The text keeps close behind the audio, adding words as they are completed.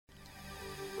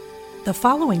The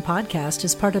following podcast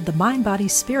is part of the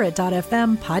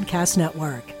MindBodySpirit.fm podcast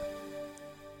network.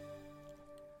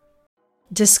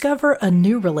 Discover a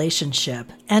new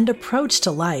relationship and approach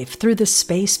to life through the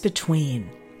space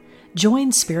between.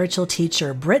 Join spiritual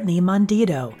teacher Brittany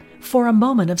Mondito for a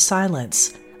moment of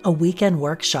silence, a weekend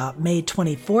workshop May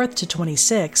 24th to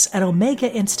 26th at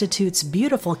Omega Institute's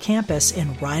beautiful campus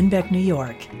in Rhinebeck, New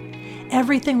York.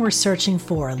 Everything we're searching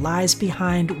for lies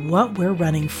behind what we're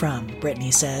running from, Brittany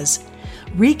says.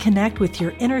 Reconnect with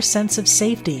your inner sense of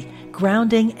safety,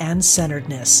 grounding, and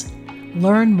centeredness.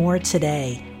 Learn more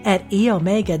today at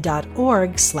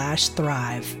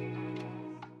eomega.org/thrive.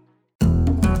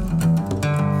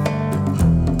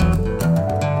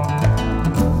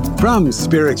 From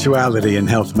Spirituality and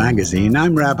Health magazine,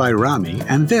 I'm Rabbi Rami,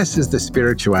 and this is the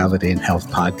Spirituality and Health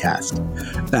podcast.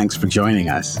 Thanks for joining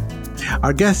us.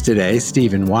 Our guest today,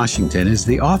 Stephen Washington, is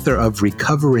the author of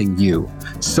Recovering You,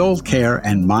 Soul Care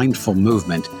and Mindful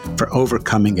Movement for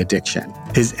Overcoming Addiction.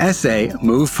 His essay,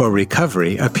 Move for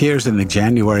Recovery, appears in the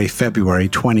January-February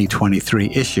 2023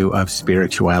 issue of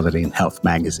Spirituality and Health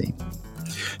magazine.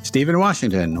 Stephen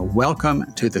Washington, welcome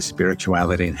to the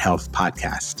Spirituality and Health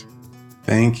podcast.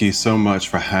 Thank you so much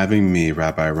for having me,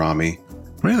 Rabbi Rami.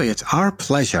 Really, it's our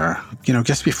pleasure.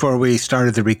 Just before we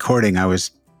started the recording, I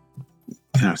was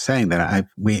saying that I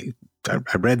read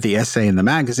the essay in the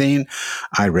magazine.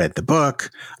 I read the book.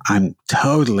 I'm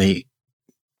totally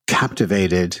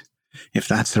captivated, if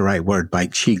that's the right word, by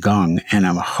Qigong. And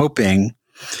I'm hoping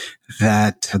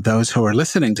that those who are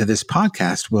listening to this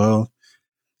podcast will,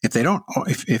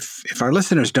 if our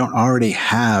listeners don't already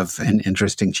have an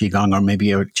interest in Qigong, or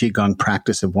maybe a Qigong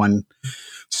practice of one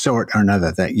sort or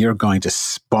another, that you're going to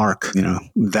spark,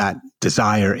 that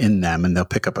desire in them, and they'll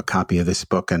pick up a copy of this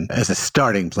book. And as a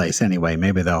starting place anyway,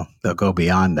 maybe they'll go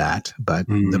beyond that. But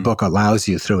the book allows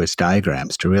you, through its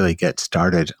diagrams, to really get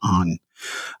started on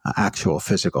actual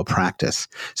physical practice.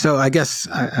 So I guess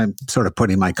I'm sort of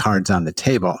putting my cards on the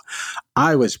table.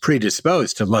 I was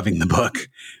predisposed to loving the book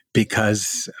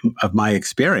because of my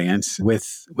experience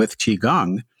with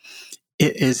Qigong.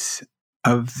 It is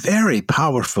a very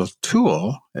powerful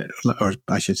tool, or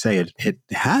I should say it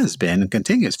has been and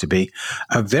continues to be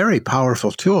a very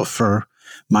powerful tool for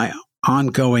my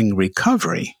ongoing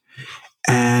recovery.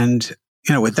 And,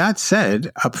 with that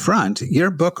said, up front, your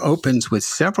book opens with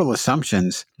several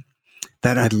assumptions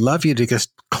that I'd love you to just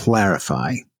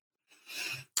clarify.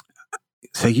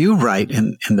 So you write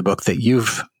in the book that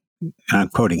I'm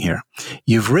quoting here,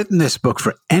 you've written this book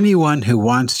for anyone who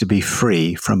wants to be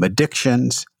free from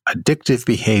addictions, addictive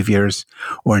behaviors,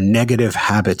 or negative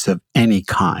habits of any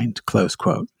kind, close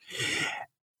quote.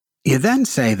 You then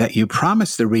say that you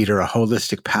promise the reader a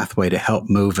holistic pathway to help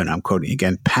move, and I'm quoting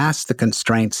again, past the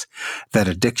constraints that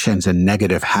addictions and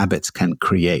negative habits can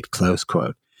create, close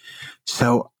quote.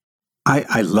 So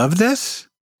I love this.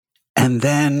 And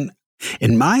then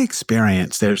in my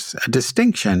experience, there's a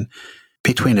distinction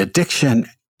between addiction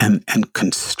and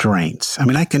constraints. I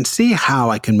mean, I can see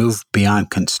how I can move beyond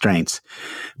constraints,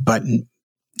 but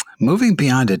moving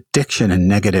beyond addiction and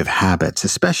negative habits,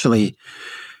 especially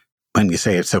when you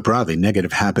say it so broadly,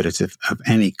 negative habits of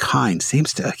any kind,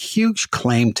 seems to a huge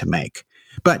claim to make.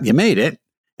 But you made it,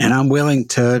 and I'm willing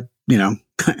to,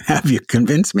 have you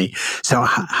convince me. So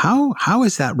how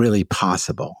is that really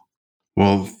possible?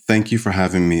 Well, thank you for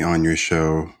having me on your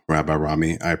show, Rabbi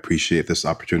Rami. I appreciate this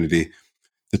opportunity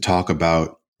to talk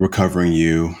about Recovering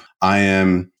You. I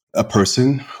am a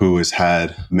person who has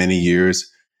had many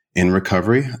years in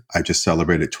recovery. I just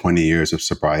celebrated 20 years of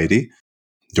sobriety.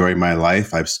 During my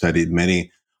life, I've studied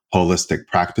many holistic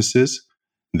practices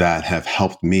that have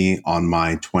helped me on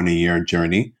my 20-year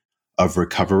journey of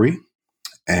recovery.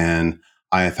 And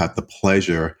I have had the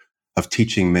pleasure of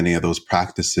teaching many of those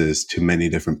practices to many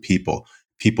different people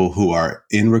who are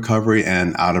in recovery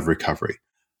and out of recovery.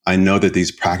 I know that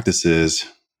these practices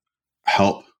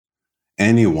help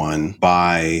anyone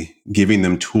by giving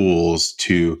them tools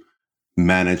to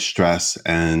manage stress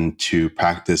and to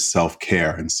practice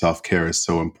self-care. And self-care is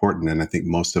so important. And I think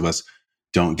most of us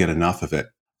don't get enough of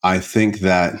it. I think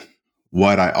that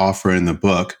what I offer in the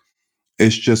book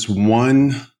is just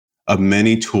one of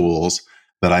many tools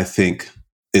that I think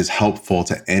is helpful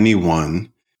to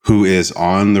anyone who is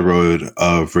on the road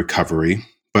of recovery,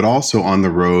 but also on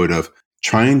the road of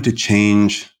trying to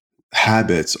change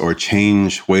habits or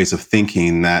change ways of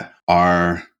thinking that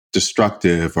are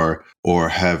destructive or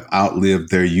have outlived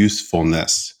their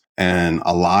usefulness. And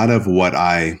a lot of what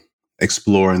I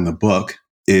explore in the book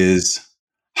is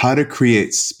how to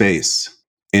create space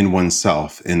in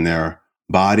oneself, in their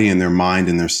body, in their mind,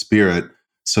 in their spirit,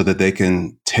 so that they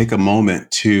can take a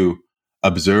moment to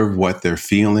observe what they're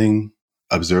feeling,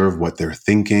 observe what they're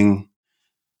thinking,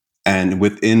 and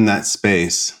within that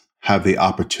space, have the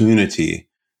opportunity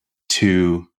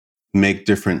to make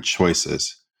different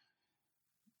choices.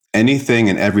 Anything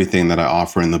and everything that I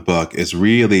offer in the book is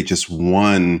really just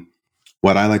one,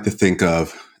 what I like to think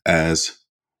of as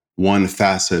one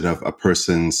facet of a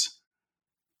person's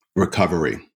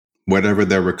recovery, whatever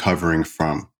they're recovering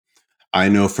from. I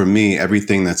know for me,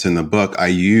 everything that's in the book I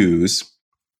use,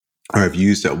 or I've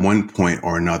used at one point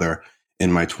or another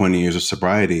in my 20 years of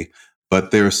sobriety.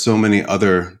 But there are so many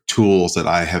other tools that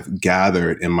I have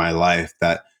gathered in my life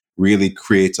that really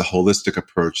creates a holistic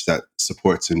approach that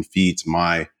supports and feeds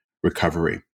my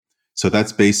recovery. So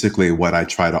that's basically what I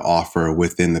try to offer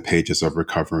within the pages of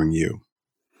Recovering You.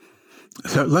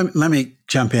 So let me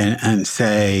jump in and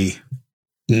say,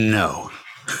 no.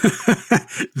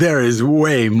 There is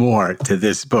way more to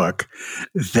this book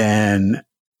than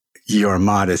your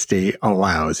modesty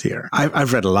allows here.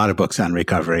 I've read a lot of books on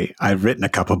recovery. I've written a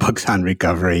couple books on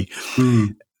recovery.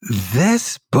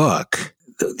 This book,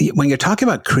 when you're talking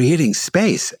about creating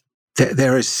space,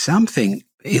 there is something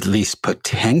at least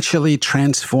potentially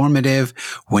transformative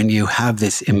when you have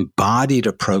this embodied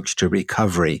approach to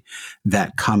recovery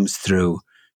that comes through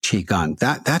Qigong.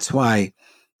 That's why,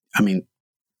 I mean,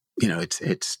 you know,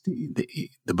 it's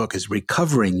the book is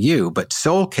Recovering You, but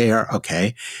soul care,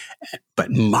 okay,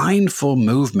 but mindful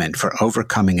movement for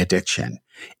overcoming addiction.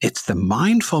 It's the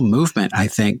mindful movement, I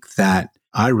think, that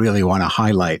I really want to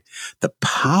highlight the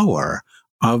power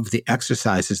of the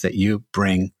exercises that you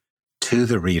bring to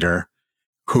the reader,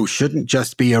 who shouldn't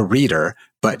just be a reader,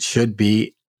 but should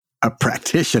be a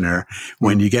practitioner.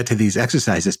 When you get to these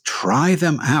exercises, try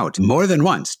them out more than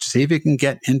once to see if you can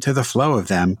get into the flow of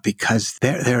them, because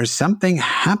there is something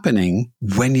happening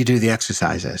when you do the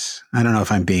exercises. I don't know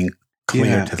if I'm being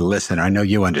clear to the listener. I know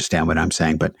you understand what I'm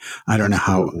saying, but I don't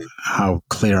know how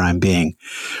clear I'm being.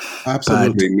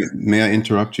 Absolutely. May I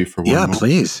interrupt you for one moment? Yeah,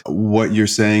 please. What you're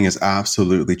saying is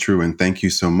absolutely true, and thank you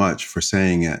so much for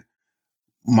saying it.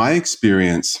 My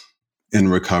experience in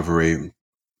recovery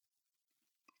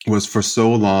was, for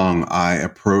so long, I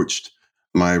approached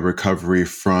my recovery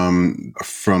from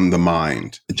the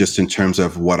mind, just in terms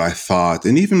of what I thought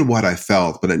and even what I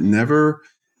felt, but it never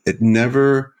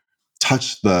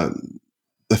touched the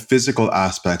physical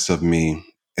aspects of me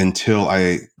until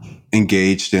I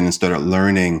engaged in and started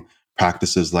learning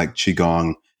practices like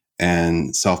Qigong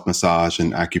and self-massage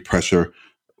and acupressure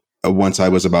once I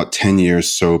was about 10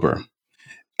 years sober.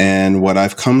 And what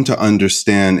I've come to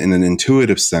understand in an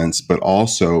intuitive sense, but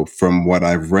also from what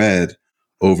I've read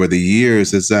over the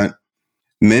years, is that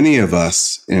many of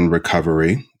us in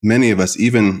recovery, many of us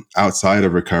even outside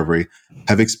of recovery,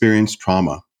 have experienced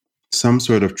trauma, some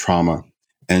sort of trauma.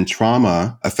 And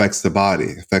trauma affects the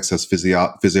body, affects us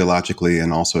physiologically,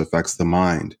 and also affects the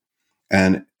mind.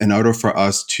 And in order for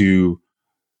us to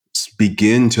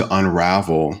begin to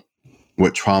unravel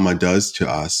what trauma does to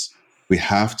us, we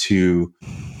have to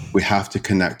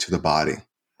connect to the body.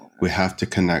 We have to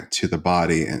connect to the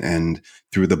body, and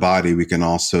through the body, we can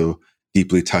also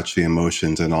deeply touch the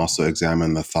emotions and also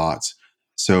examine the thoughts.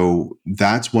 So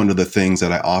that's one of the things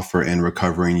that I offer in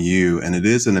Recovering You. And it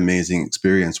is an amazing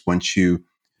experience once you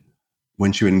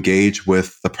engage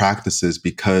with the practices,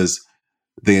 because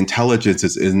the intelligence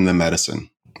is in the medicine,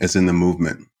 is in the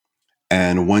movement.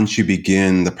 And once you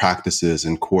begin the practices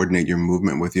and coordinate your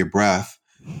movement with your breath,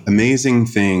 amazing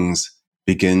things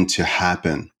begin to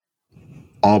happen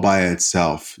all by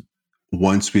itself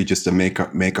once we just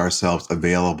make ourselves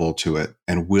available to it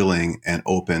and willing and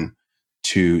open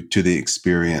to the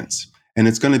experience. And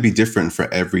it's going to be different for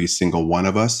every single one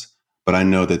of us, but I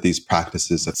know that these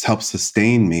practices have helped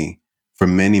sustain me for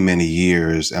many, many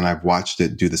years, and I've watched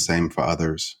it do the same for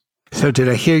others. So did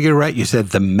I hear you right? You said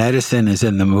the medicine is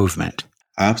in the movement.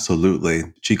 Absolutely.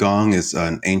 Qigong is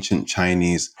an ancient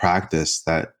Chinese practice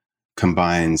that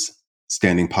combines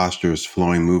standing postures,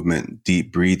 flowing movement,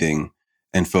 deep breathing,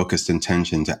 and focused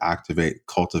intention to activate,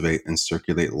 cultivate, and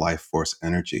circulate life force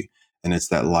energy. And it's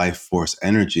that life force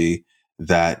energy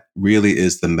that really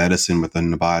is the medicine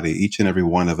within the body. Each and every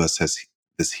one of us has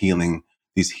these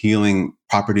healing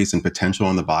properties and potential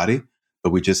in the body,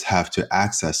 but we just have to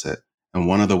access it. And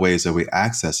one of the ways that we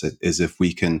access it is if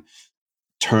we can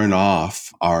turn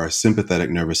off our sympathetic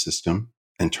nervous system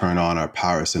and turn on our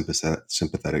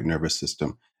parasympathetic nervous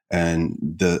system. And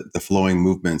the flowing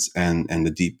movements and the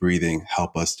deep breathing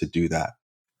help us to do that.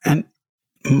 And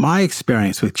my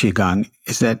experience with Qigong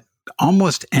is that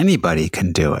almost anybody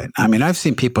can do it. I mean, I've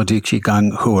seen people do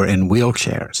Qigong who are in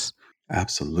wheelchairs.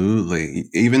 Absolutely.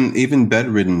 Even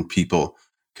bedridden people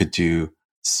could do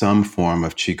some form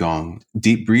of Qigong.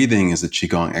 Deep breathing is a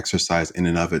Qigong exercise in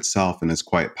and of itself, and it's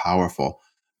quite powerful.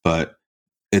 But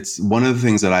it's one of the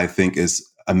things that I think is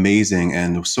amazing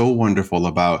and so wonderful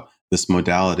about this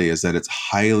modality is that it's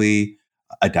highly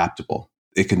adaptable.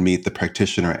 It can meet the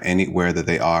practitioner anywhere that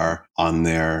they are on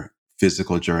their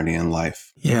physical journey in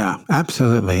life. Yeah,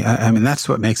 absolutely. I mean, that's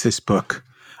what makes this book,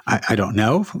 I don't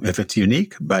know if it's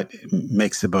unique, but it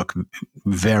makes the book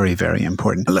very, very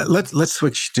important. Let's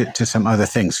switch to some other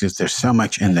things because there's so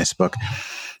much in this book.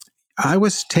 I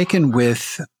was taken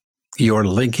with your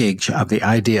linkage of the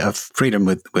idea of freedom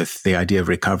with the idea of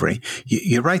recovery.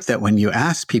 You write that when you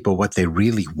ask people what they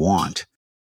really want,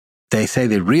 they say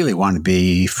they really want to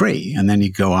be free. And then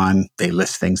you go on, they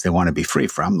list things they want to be free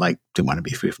from, like they want to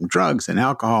be free from drugs and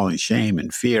alcohol and shame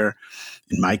and fear.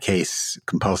 In my case,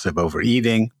 compulsive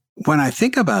overeating. When I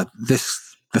think about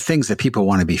this, the things that people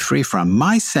want to be free from,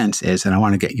 my sense is, and I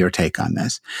want to get your take on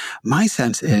this, my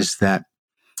sense is that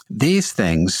these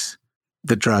things,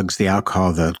 the drugs, the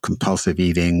alcohol, the compulsive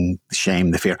eating, the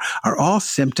shame, the fear, are all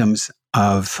symptoms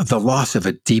of the loss of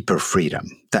a deeper freedom,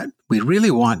 that we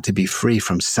really want to be free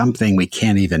from something we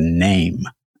can't even name.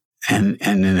 And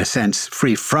in a sense,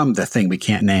 free from the thing we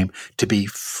can't name, to be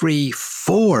free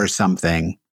for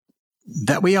something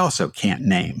that we also can't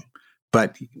name.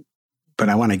 But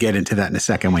I want to get into that in a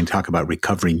second when we talk about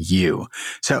recovering you.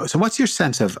 So what's your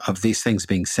sense of these things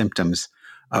being symptoms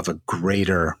of a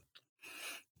greater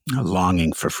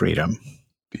longing for freedom?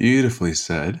 Beautifully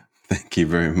said. Thank you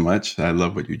very much. I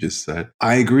love what you just said.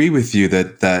 I agree with you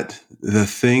that the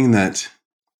thing that,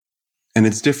 and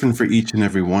it's different for each and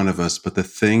every one of us, but the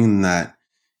thing that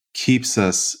keeps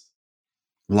us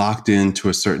locked into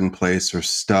a certain place or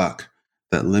stuck,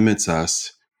 that limits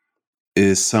us,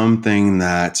 is something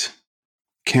that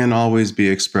can't always be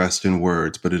expressed in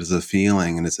words, but it is a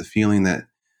feeling, and it's a feeling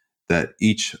that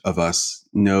each of us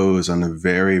knows on a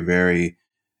very, very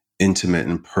intimate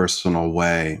and personal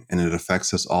way, and it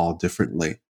affects us all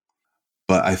differently.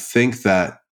 But I think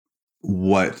that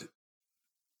what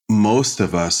most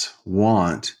of us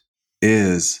want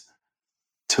is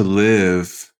to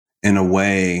live in a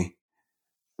way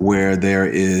where there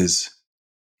is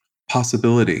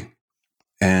possibility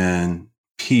and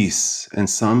peace and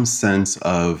some sense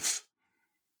of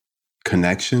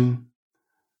connection,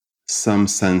 some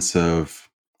sense of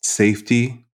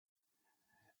safety,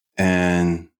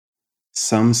 and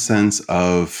some sense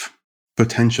of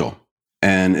potential.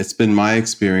 And it's been my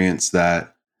experience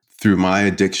that through my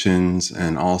addictions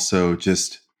and also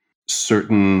just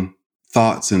certain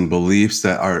thoughts and beliefs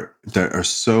that are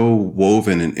so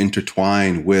woven and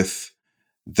intertwined with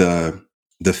the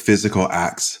physical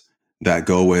acts that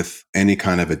go with any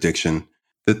kind of addiction,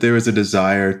 that there is a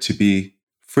desire to be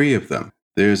free of them.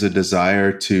 There's a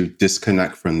desire to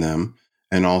disconnect from them,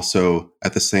 and also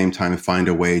at the same time find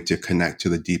a way to connect to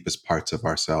the deepest parts of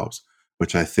ourselves,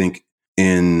 which I think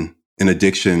in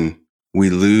addiction,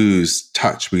 we lose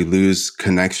touch, we lose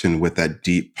connection with that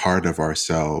deep part of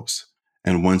ourselves.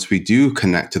 And once we do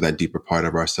connect to that deeper part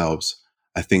of ourselves,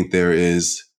 I think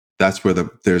that's where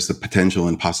there's the potential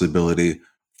and possibility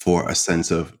for a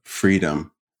sense of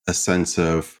freedom, a sense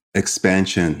of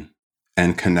expansion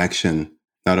and connection,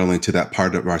 not only to that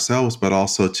part of ourselves, but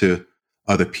also to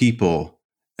other people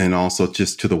and also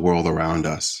just to the world around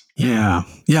us. Yeah,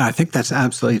 I think that's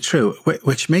absolutely true,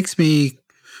 which makes me,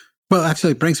 well,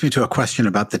 actually brings me to a question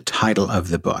about the title of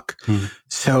the book.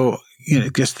 So,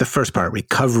 just the first part,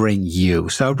 Recovering You.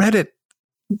 So I read it,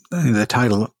 the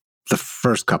title, the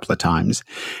first couple of times,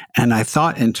 and I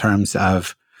thought in terms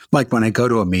of, like when I go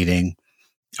to a meeting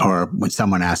or when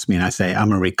someone asks me and I say,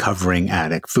 I'm a recovering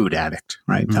addict, food addict,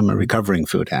 right? I'm a recovering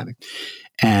food addict.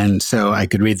 And so I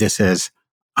could read this as,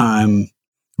 I'm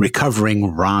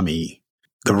recovering Rami,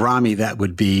 the Rami that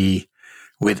would be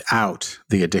without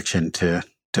the addiction to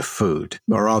food,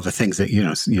 or all the things that,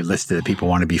 you listed that people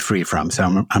want to be free from.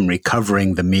 So I'm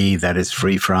recovering the me that is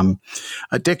free from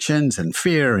addictions and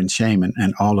fear and shame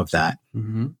and all of that.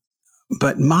 Mm-hmm.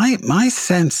 But my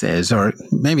sense is, or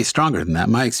maybe stronger than that,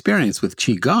 my experience with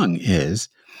Qigong is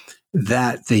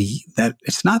that that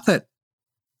it's not that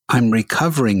I'm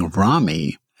recovering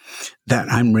Rami, that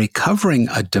I'm recovering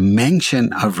a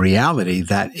dimension of reality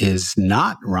that is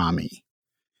not Rami,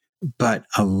 but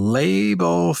a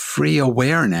label-free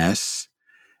awareness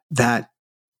that,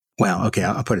 well, okay,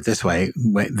 I'll put it this way.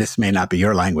 This may not be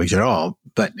your language at all,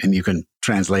 and you can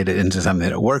translate it into something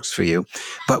that works for you.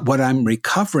 But what I'm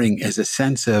recovering is a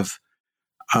sense of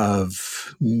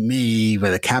me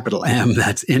with a capital M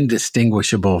that's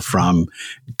indistinguishable from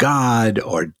God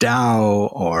or Tao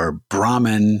or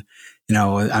Brahman.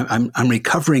 I'm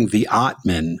recovering the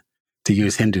Atman to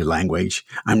use Hindu language.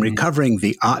 I'm recovering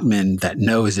the Atman that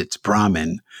knows it's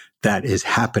Brahman that is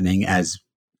happening as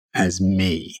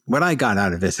me. What I got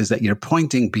out of this is that you're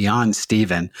pointing beyond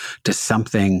Stephen to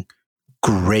something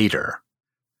greater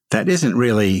that isn't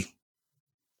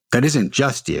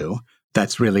just you.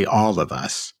 That's really all of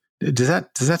us. Does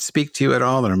that speak to you at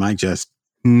all, or am I just?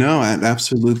 No, it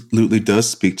absolutely does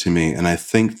speak to me. And I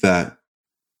think that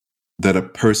a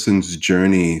person's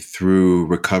journey through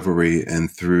recovery and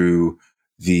through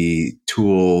the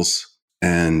tools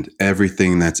and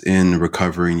everything that's in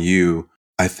Recovering You,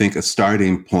 I think a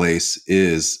starting place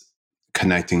is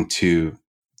connecting to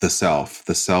the self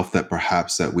that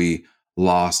perhaps that we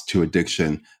lost to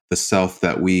addiction, the self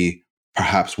that we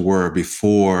perhaps were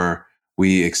before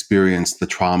we experienced the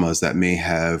traumas that may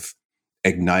have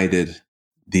ignited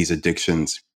these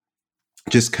addictions.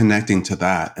 Just connecting to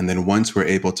that. And then once we're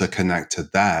able to connect to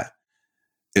that,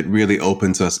 it really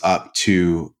opens us up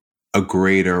to a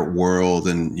greater world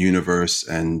and universe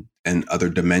and other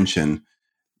dimension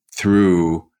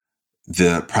through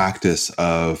the practice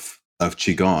of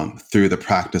Qigong, through the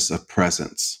practice of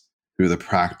presence, through the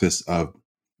practice of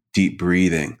deep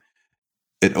breathing.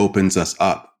 It opens us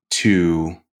up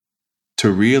to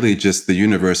really just the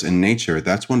universe and nature.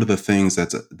 That's one of the things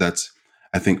that's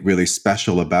I think really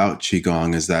special about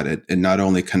Qigong, is that it not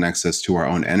only connects us to our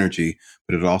own energy,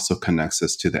 but it also connects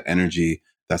us to the energy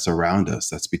that's around us,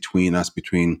 that's between us,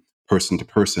 between person to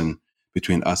person,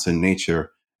 between us and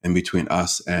nature, and between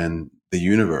us and the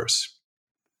universe.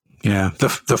 Yeah, the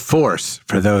force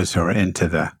for those who are into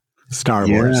the Star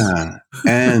Wars. Yeah,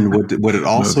 and what it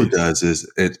also does is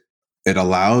it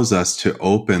allows us to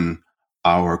open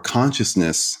our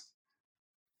consciousness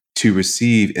to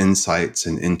receive insights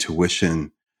and intuition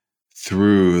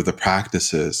through the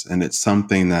practices. And it's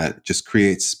something that just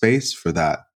creates space for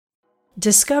that.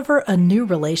 Discover a new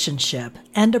relationship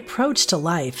and approach to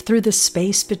life through the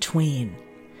space between.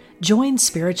 Join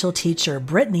spiritual teacher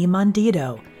Brittany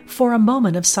Mondito for a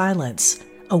moment of silence,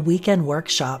 a weekend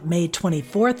workshop May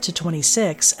 24th to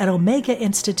 26th at Omega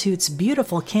Institute's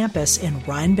beautiful campus in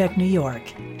Rhinebeck, New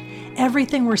York.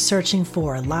 Everything we're searching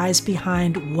for lies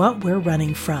behind what we're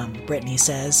running from, Brittany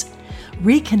says.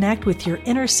 Reconnect with your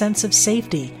inner sense of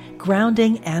safety,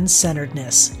 grounding, and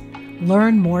centeredness.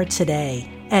 Learn more today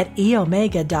at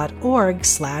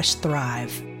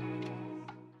eomega.org/thrive.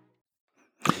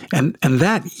 And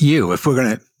that you, if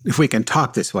we can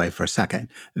talk this way for a second,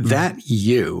 that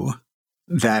you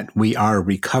that we are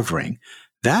recovering,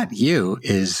 that you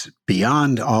is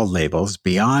beyond all labels,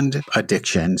 beyond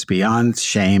addictions, beyond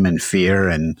shame and fear,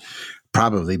 and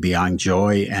probably beyond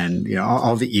joy and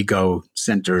all the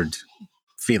ego-centered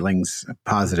feelings,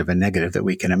 positive and negative, that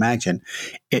we can imagine.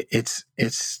 It's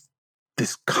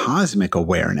this cosmic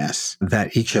awareness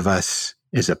that each of us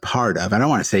is a part of. I don't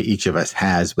want to say each of us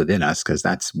has within us, because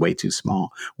that's way too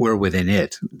small. We're within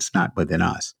it. It's not within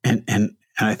us. And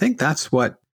I think that's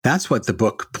what the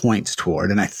book points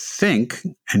toward. And I think,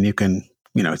 and you can,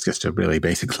 it's just a really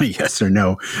basically yes or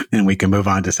no, and we can move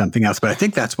on to something else. But I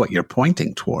think that's what you're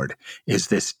pointing toward, is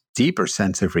this deeper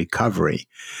sense of recovery.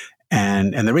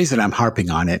 And the reason I'm harping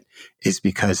on it is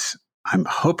because I'm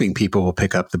hoping people will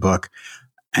pick up the book.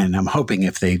 And I'm hoping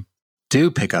if they do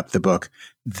pick up the book,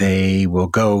 they will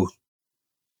go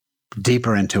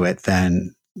deeper into it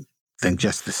than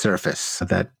just the surface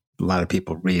that a lot of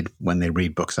people read when they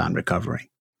read books on recovery.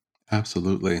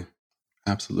 Absolutely.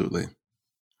 Absolutely.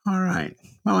 All right.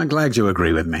 Well, I'm glad you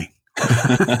agree with me.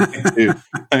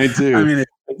 I do. I mean,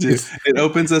 it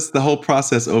opens us, the whole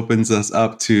process opens us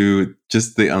up to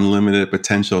just the unlimited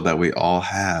potential that we all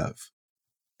have.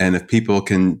 And if people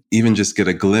can even just get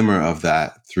a glimmer of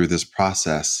that through this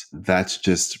process, that's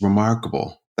just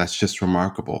remarkable. That's just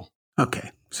remarkable. Okay.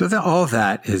 So all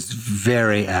that is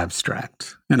very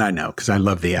abstract. And I know, because I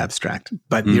love the abstract.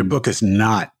 But your book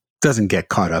doesn't get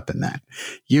caught up in that.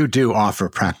 You do offer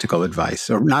practical advice,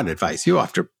 or not advice. You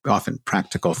offer often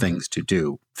practical things to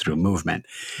do through movement.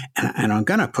 And I'm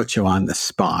going to put you on the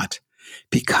spot,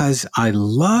 because I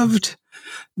loved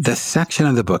the section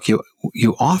of the book. You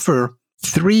offer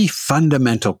 3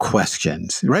 fundamental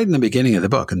questions right in the beginning of the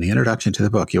book, in the introduction to the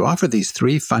book. You offer these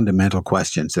 3 fundamental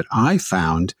questions that I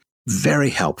found very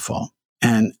helpful.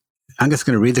 And I'm just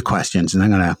going to read the questions, and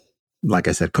I'm going to, like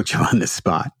I said, put you on the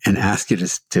spot and ask you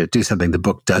to do something the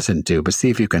book doesn't do, but see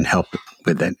if you can help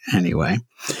with it anyway.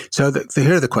 So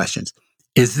here are the questions.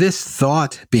 Is this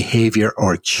thought, behavior,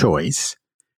 or choice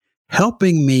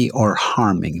helping me or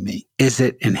harming me? Is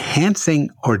it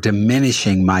enhancing or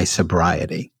diminishing my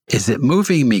sobriety? Is it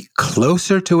moving me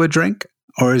closer to a drink,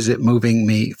 or is it moving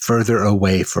me further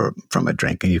away from a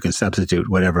drink? And you can substitute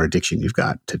whatever addiction you've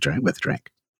got to drink with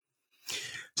drink.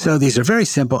 So these are very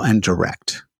simple and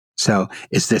direct. So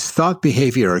is this thought,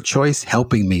 behavior, or choice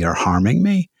helping me or harming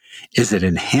me? Is it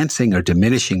enhancing or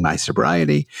diminishing my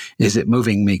sobriety? Is it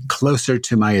moving me closer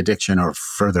to my addiction or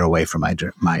further away from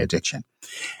my addiction?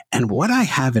 And what I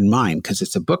have in mind, because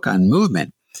it's a book on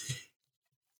movement,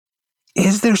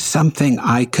 is there something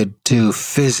I could do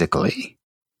physically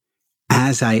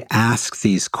as I ask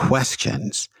these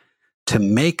questions to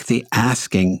make the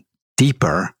asking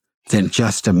deeper than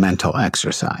just a mental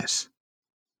exercise?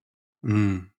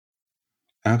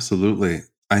 Absolutely.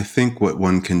 I think what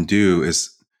one can do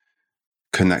is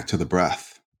connect to the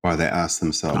breath while they ask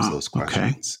themselves those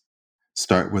questions. Okay.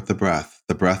 Start with the breath.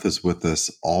 The breath is with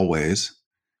us always.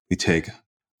 We take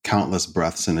countless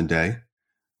breaths in a day,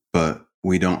 but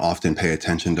we don't often pay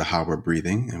attention to how we're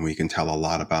breathing, and we can tell a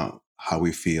lot about how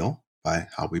we feel by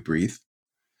how we breathe.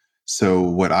 So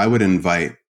what I would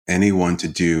invite anyone to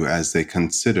do as they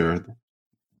consider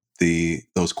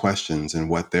those questions and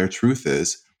what their truth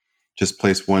is, just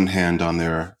place one hand on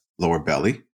their lower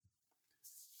belly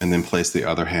and then place the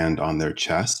other hand on their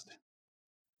chest.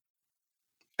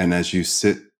 And as you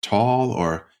sit tall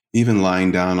or even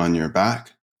lying down on your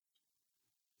back,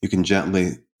 you can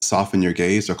gently soften your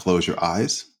gaze or close your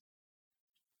eyes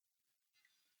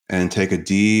and take a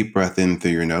deep breath in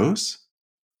through your nose.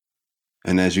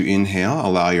 And as you inhale,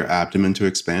 allow your abdomen to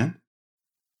expand,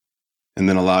 and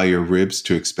then allow your ribs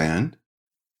to expand.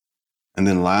 And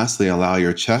then lastly, allow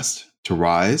your chest to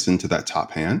rise into that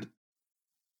top hand.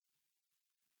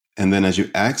 And then as you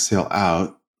exhale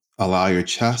out, allow your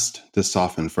chest to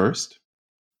soften first,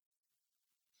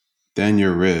 then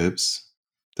your ribs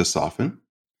to soften,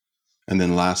 and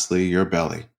then lastly, your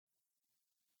belly.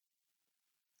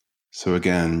 So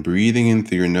again, breathing in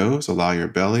through your nose, allow your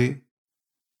belly,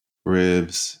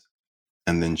 ribs,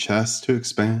 and then chest to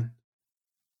expand.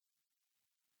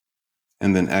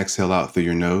 And then exhale out through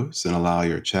your nose and allow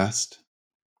your chest,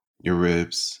 your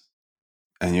ribs,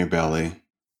 and your belly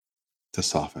to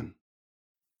soften.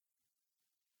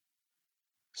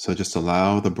 So just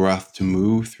allow the breath to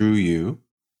move through you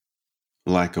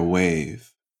like a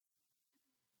wave.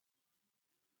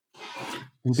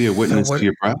 And be a witness to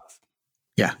your breath.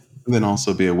 Yeah. And then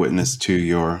also be a witness to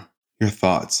your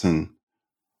thoughts and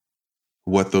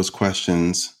what those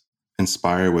questions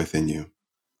inspire within you.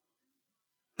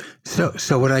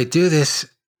 So would I do this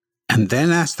and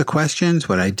then ask the questions?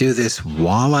 Would I do this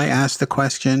while I ask the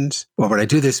questions? Or would I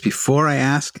do this before I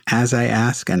ask, as I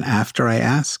ask, and after I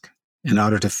ask in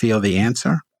order to feel the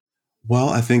answer? Well,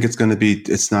 I think it's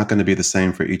not going to be the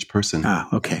same for each person.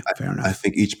 Okay. Fair enough. I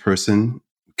think each person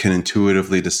can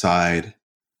intuitively decide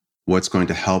what's going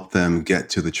to help them get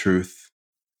to the truth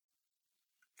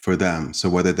for them. So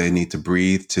whether they need to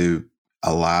breathe to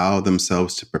allow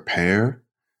themselves to prepare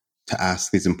to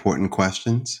ask these important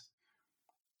questions,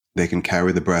 they can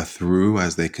carry the breath through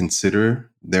as they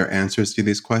consider their answers to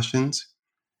these questions.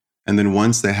 And then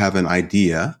once they have an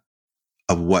idea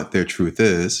of what their truth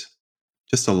is,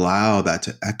 just allow that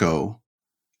to echo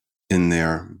in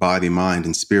their body, mind,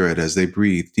 and spirit as they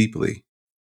breathe deeply.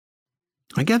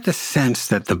 I get the sense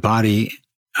that the body,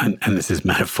 and this is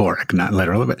metaphoric, not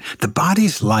literal, but the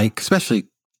body's like, especially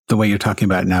the way you're talking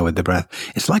about it now with the breath,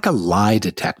 it's like a lie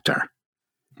detector.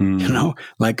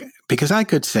 Like, because I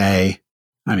could say,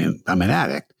 I'm an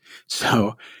addict.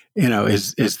 So,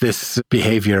 is this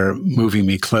behavior moving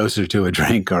me closer to a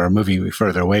drink or moving me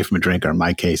further away from a drink, or in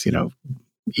my case,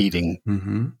 eating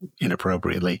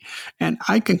inappropriately? And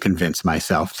I can convince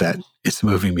myself that it's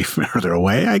moving me further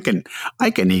away. I can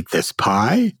eat this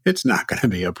pie. It's not going to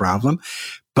be a problem.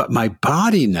 But my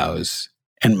body knows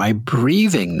and my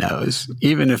breathing knows,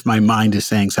 even if my mind is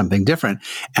saying something different.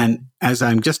 And as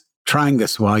I'm just trying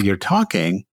this while you're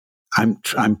talking, I'm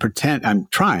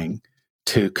trying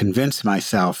to convince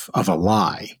myself of a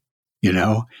lie,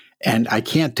 and I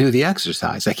can't do the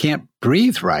exercise. I can't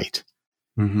breathe right.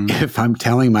 If I'm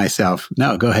telling myself,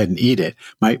 no, go ahead and eat it.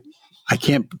 I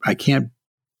can't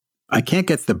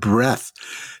get the breath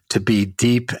to be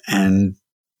deep and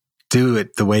do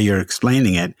it the way you're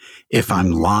explaining it if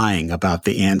I'm lying about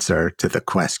the answer to the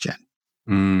question.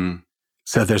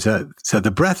 So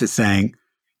the breath is saying,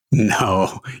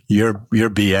 no, you're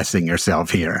BSing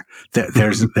yourself here.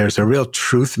 There's a real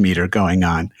truth meter going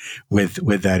on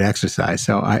with that exercise.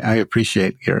 So I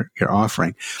appreciate your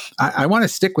offering. I want to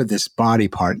stick with this body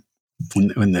part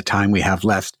in the time we have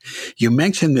left. You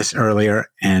mentioned this earlier,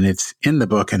 and it's in the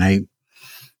book, and I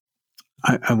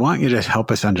want you to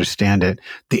help us understand it.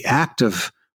 The act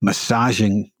of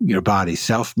massaging your body,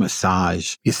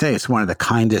 self-massage. You say it's one of the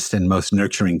kindest and most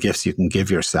nurturing gifts you can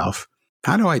give yourself.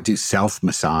 How do I do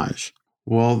self-massage?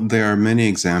 Well, there are many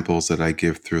examples that I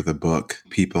give through the book,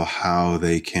 people how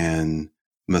they can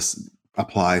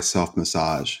apply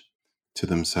self-massage to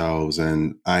themselves.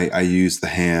 And I use the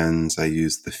hands, I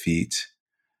use the feet,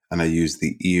 and I use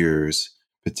the ears,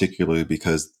 particularly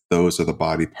because those are the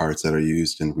body parts that are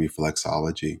used in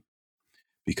reflexology.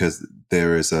 Because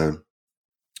there is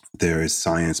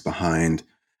science behind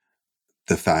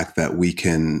the fact that we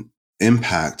can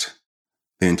impact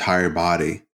the entire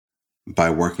body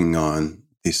by working on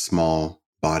these small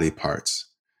body parts,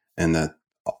 and that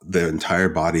the entire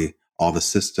body, all the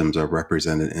systems are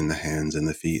represented in the hands and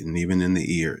the feet and even in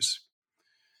the ears.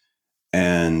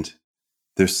 And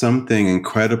there's something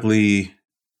incredibly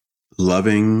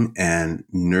loving and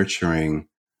nurturing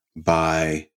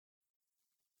by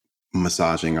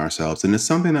massaging ourselves. And it's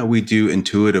something that we do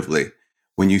intuitively.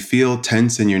 When you feel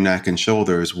tense in your neck and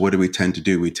shoulders, what do we tend to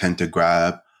do? We tend to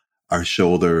grab our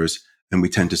shoulders and we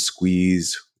tend to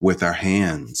squeeze with our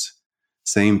hands.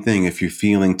 Same thing. If you're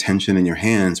feeling tension in your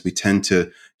hands, we tend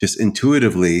to just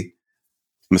intuitively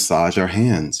massage our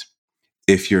hands.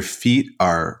 If your feet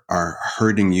are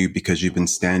hurting you because you've been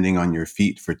standing on your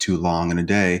feet for too long in a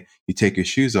day, you take your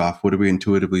shoes off. What do we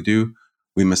intuitively do?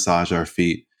 We massage our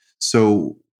feet.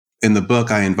 So in the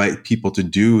book, I invite people to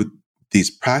do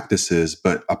these practices,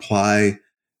 but apply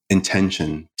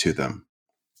intention to them.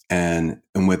 And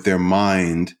with their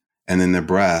mind and in their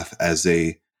breath, as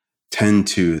they tend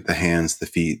to the hands, the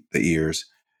feet, the ears,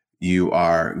 you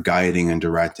are guiding and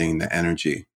directing the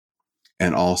energy,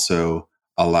 and also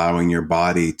allowing your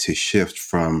body to shift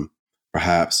from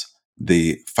perhaps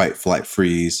the fight, flight,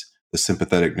 freeze, the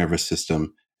sympathetic nervous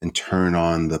system, and turn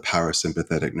on the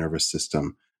parasympathetic nervous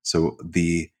system. So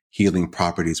the healing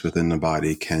properties within the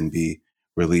body can be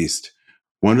released.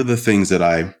 One of the things that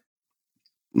I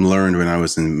learned when I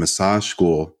was in massage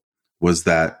school was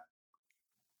that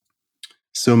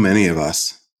so many of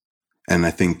us, and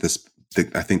I think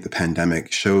the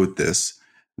pandemic showed this,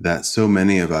 that so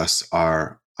many of us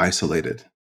are isolated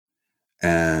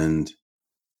and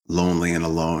lonely and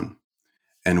alone.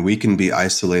 And we can be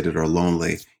isolated or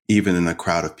lonely even in a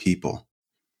crowd of people.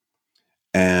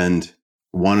 And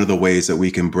one of the ways that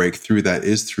we can break through that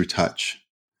is through touch.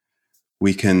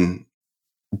 We can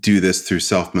do this through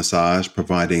self-massage,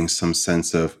 providing some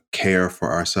sense of care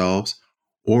for ourselves,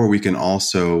 or we can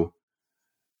also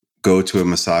go to a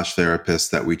massage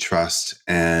therapist that we trust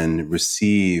and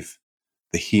receive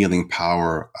the healing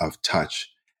power of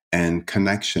touch and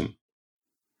connection.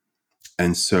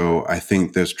 And so I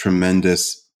think there's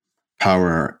tremendous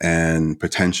power and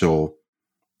potential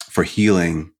for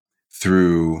healing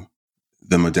through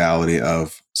the modality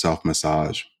of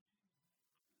self-massage.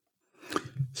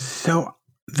 So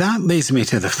that leads me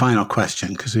to the final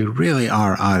question, because we really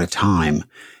are out of time.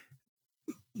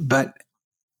 But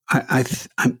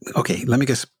I'm okay, let me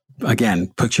just,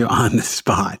 again, put you on the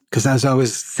spot. Because as I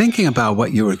was thinking about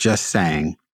what you were just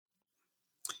saying,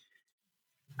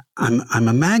 I'm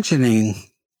imagining,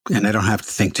 and I don't have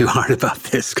to think too hard about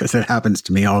this because it happens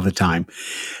to me all the time.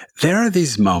 There are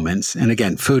these moments, and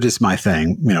again, food is my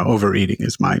thing, overeating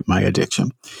is my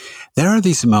addiction. There are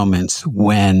these moments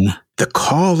when the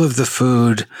call of the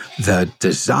food, the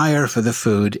desire for the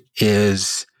food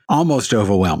is almost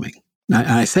overwhelming. And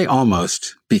I say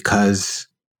almost because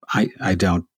I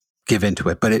don't give into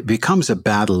it, but it becomes a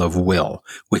battle of will,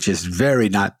 which is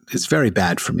it's very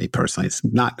bad for me personally. It's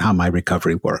not how my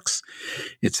recovery works.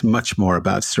 It's much more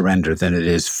about surrender than it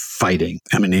is fighting.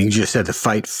 I mean, you just said the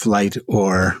fight, flight,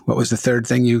 or what was the third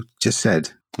thing you just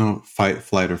said? Oh, fight,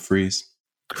 flight, or freeze.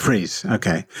 Freeze.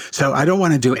 Okay. So I don't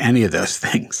want to do any of those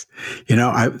things.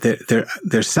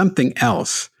 There's something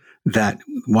else that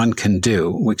one can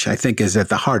do, which I think is at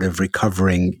the heart of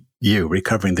recovering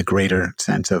the greater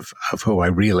sense of who I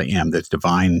really am, the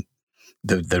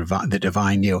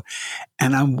divine you.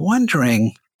 And I'm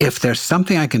wondering if there's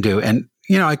something I can do. And,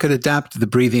 I could adapt the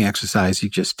breathing exercise you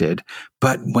just did.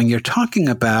 But when you're talking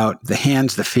about the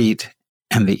hands, the feet,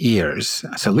 and the ears,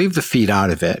 so leave the feet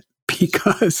out of it,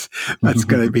 because that's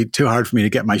going to be too hard for me to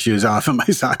get my shoes off and my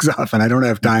socks off, and I don't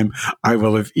have time. I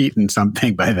will have eaten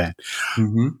something by then.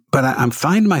 Mm-hmm. But I'm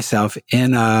finding myself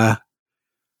in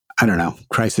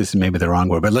crisis is maybe the wrong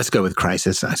word, but let's go with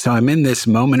crisis. So I'm in this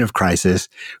moment of crisis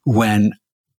when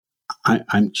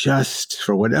I'm just,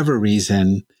 for whatever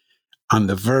reason, on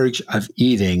the verge of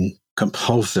eating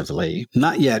compulsively.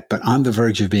 Not yet, but on the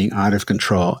verge of being out of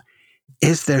control.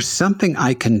 Is there something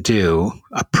I can do,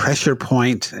 a pressure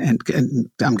point, and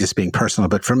I'm just being personal,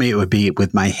 but for me it would be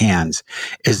with my hands.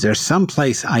 Is there some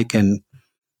place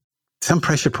some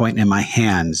pressure point in my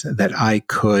hands that I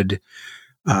could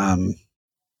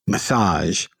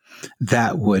massage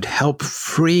that would help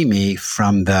free me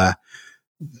from the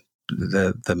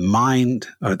mind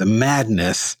or the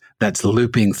madness that's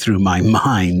looping through my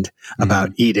mind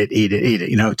about eat it,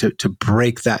 to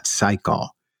break that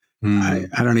cycle. I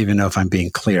don't even know if I'm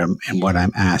being clear in what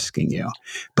I'm asking you,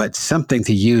 but something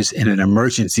to use in an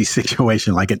emergency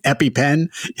situation, like an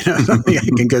EpiPen, something I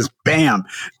can just bam,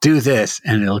 do this,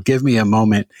 and it'll give me a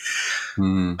moment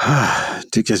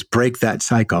to just break that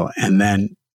cycle and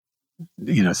then,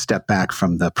 step back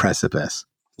from the precipice.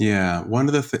 Yeah.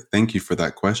 Thank you for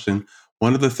that question.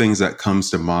 One of the things that comes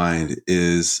to mind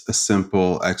is a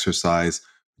simple exercise,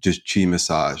 just chi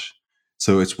massage.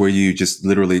 So it's where you just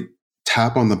literally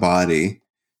tap on the body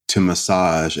to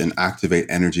massage and activate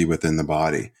energy within the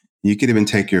body. You could even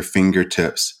take your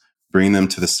fingertips, bring them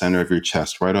to the center of your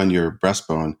chest, right on your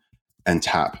breastbone, and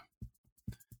tap.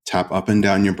 Tap up and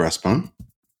down your breastbone.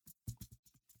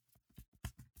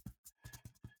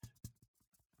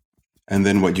 And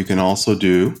then what you can also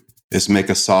do is make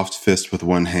a soft fist with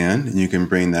one hand, and you can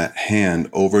bring that hand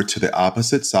over to the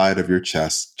opposite side of your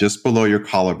chest, just below your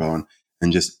collarbone,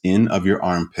 and just in of your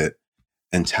armpit,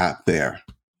 and tap there.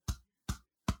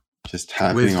 Just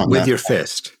tapping on with your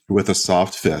fist. With a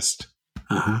soft fist.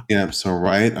 Yeah, so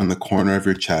right on the corner of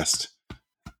your chest,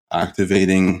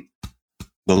 activating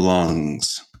the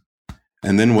lungs.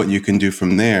 And then what you can do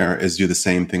from there is do the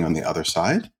same thing on the other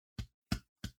side.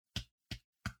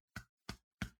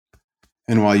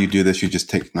 And while you do this, you just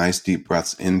take nice deep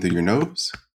breaths in through your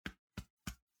nose,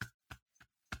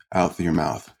 out through your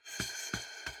mouth.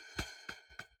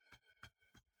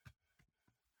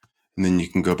 And then you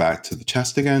can go back to the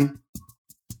chest again.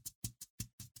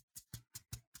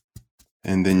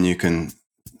 And then you can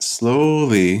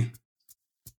slowly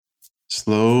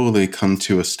come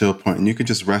to a still point. And you can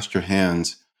just rest your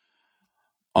hands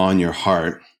on your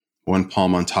heart, one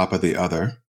palm on top of the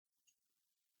other.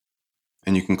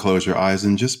 And you can close your eyes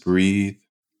and just breathe.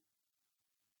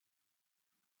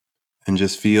 And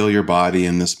just feel your body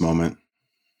in this moment.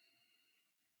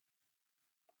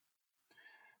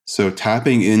 So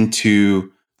tapping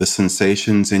into the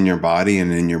sensations in your body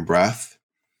and in your breath,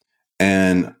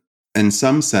 and in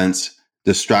some sense,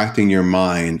 distracting your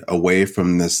mind away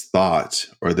from this thought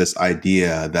or this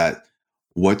idea that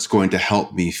what's going to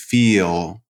help me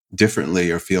feel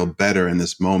differently or feel better in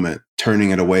this moment, turning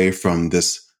it away from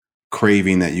this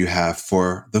craving that you have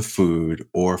for the food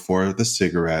or for the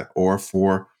cigarette or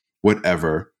for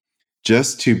whatever,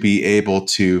 just to be able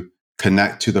to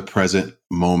connect to the present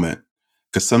moment.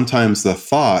 Because sometimes the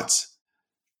thoughts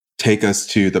take us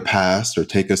to the past or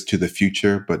take us to the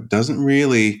future, but doesn't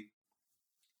really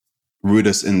root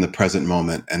us in the present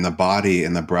moment. And the body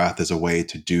and the breath is a way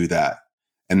to do that.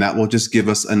 And that will just give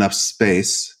us enough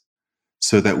space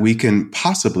so that we can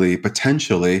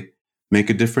potentially make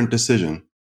a different decision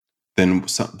than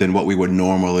what we would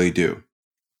normally do.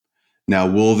 Now,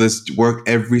 will this work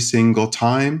every single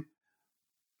time?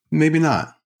 Maybe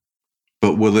not.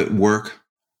 But will it work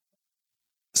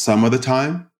some of the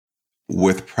time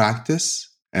with practice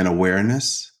and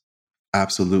awareness?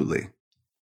 Absolutely.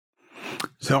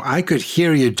 So I could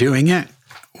hear you doing it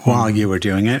while you were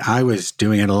doing it. I was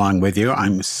doing it along with you.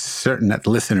 I'm certain that the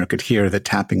listener could hear the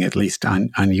tapping, at least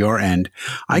on your end.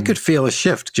 I could feel a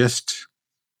shift just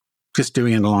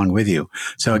doing it along with you.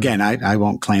 So again, I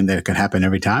won't claim that it could happen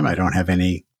every time. I don't have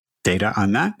any data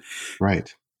on that.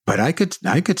 Right. But I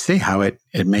could see how it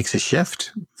makes a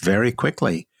shift very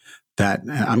quickly. That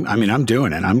I'm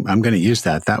doing it. I'm going to use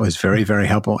that. That was very, very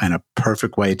helpful and a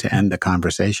perfect way to end the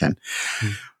conversation.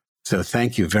 So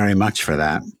thank you very much for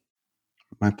that.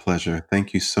 My pleasure.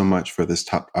 Thank you so much for this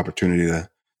opportunity to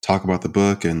talk about the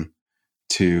book and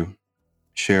to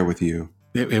share with you.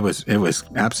 It was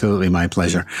absolutely my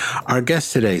pleasure. Our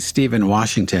guest today, Stephen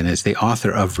Washington, is the author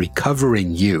of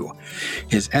Recovering You.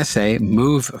 His essay,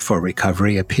 Move for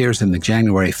Recovery, appears in the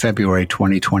January-February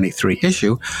 2023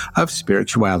 issue of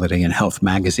Spirituality and Health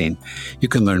magazine. You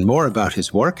can learn more about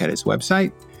his work at his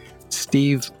website,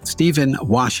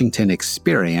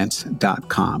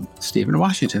 StephenWashingtonExperience.com. Stephen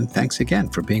Washington, thanks again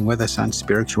for being with us on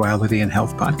Spirituality and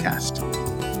Health Podcast.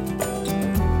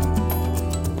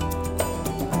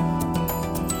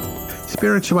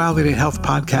 Spirituality and Health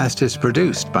Podcast is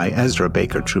produced by Ezra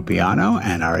Baker Trupiano,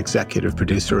 and our executive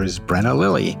producer is Brenna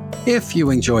Lilly. If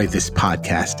you enjoyed this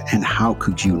podcast, and how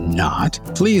could you not,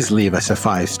 please leave us a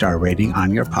 5-star rating on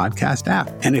your podcast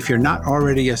app. And if you're not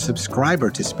already a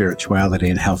subscriber to Spirituality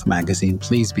and Health magazine,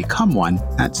 please become one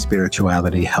at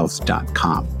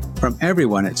spiritualityhealth.com. From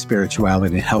everyone at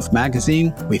Spirituality and Health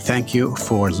magazine, we thank you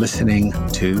for listening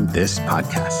to this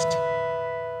podcast.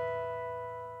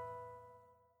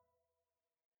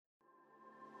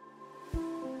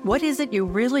 What is it you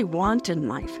really want in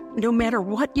life? No matter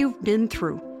what you've been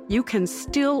through, you can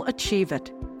still achieve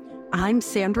it. I'm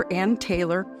Sandra Ann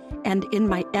Taylor, and in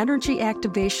my Energy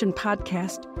Activation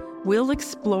podcast, we'll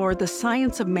explore the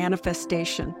science of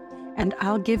manifestation, and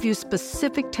I'll give you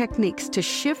specific techniques to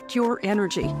shift your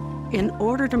energy in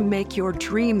order to make your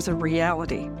dreams a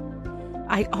reality.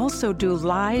 I also do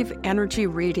live energy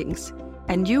readings,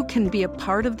 and you can be a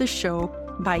part of the show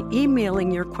by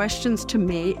emailing your questions to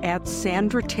me at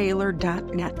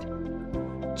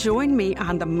sandrataylor.net. Join me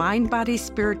on the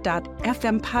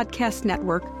mindbodyspirit.fm podcast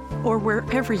network or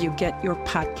wherever you get your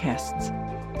podcasts.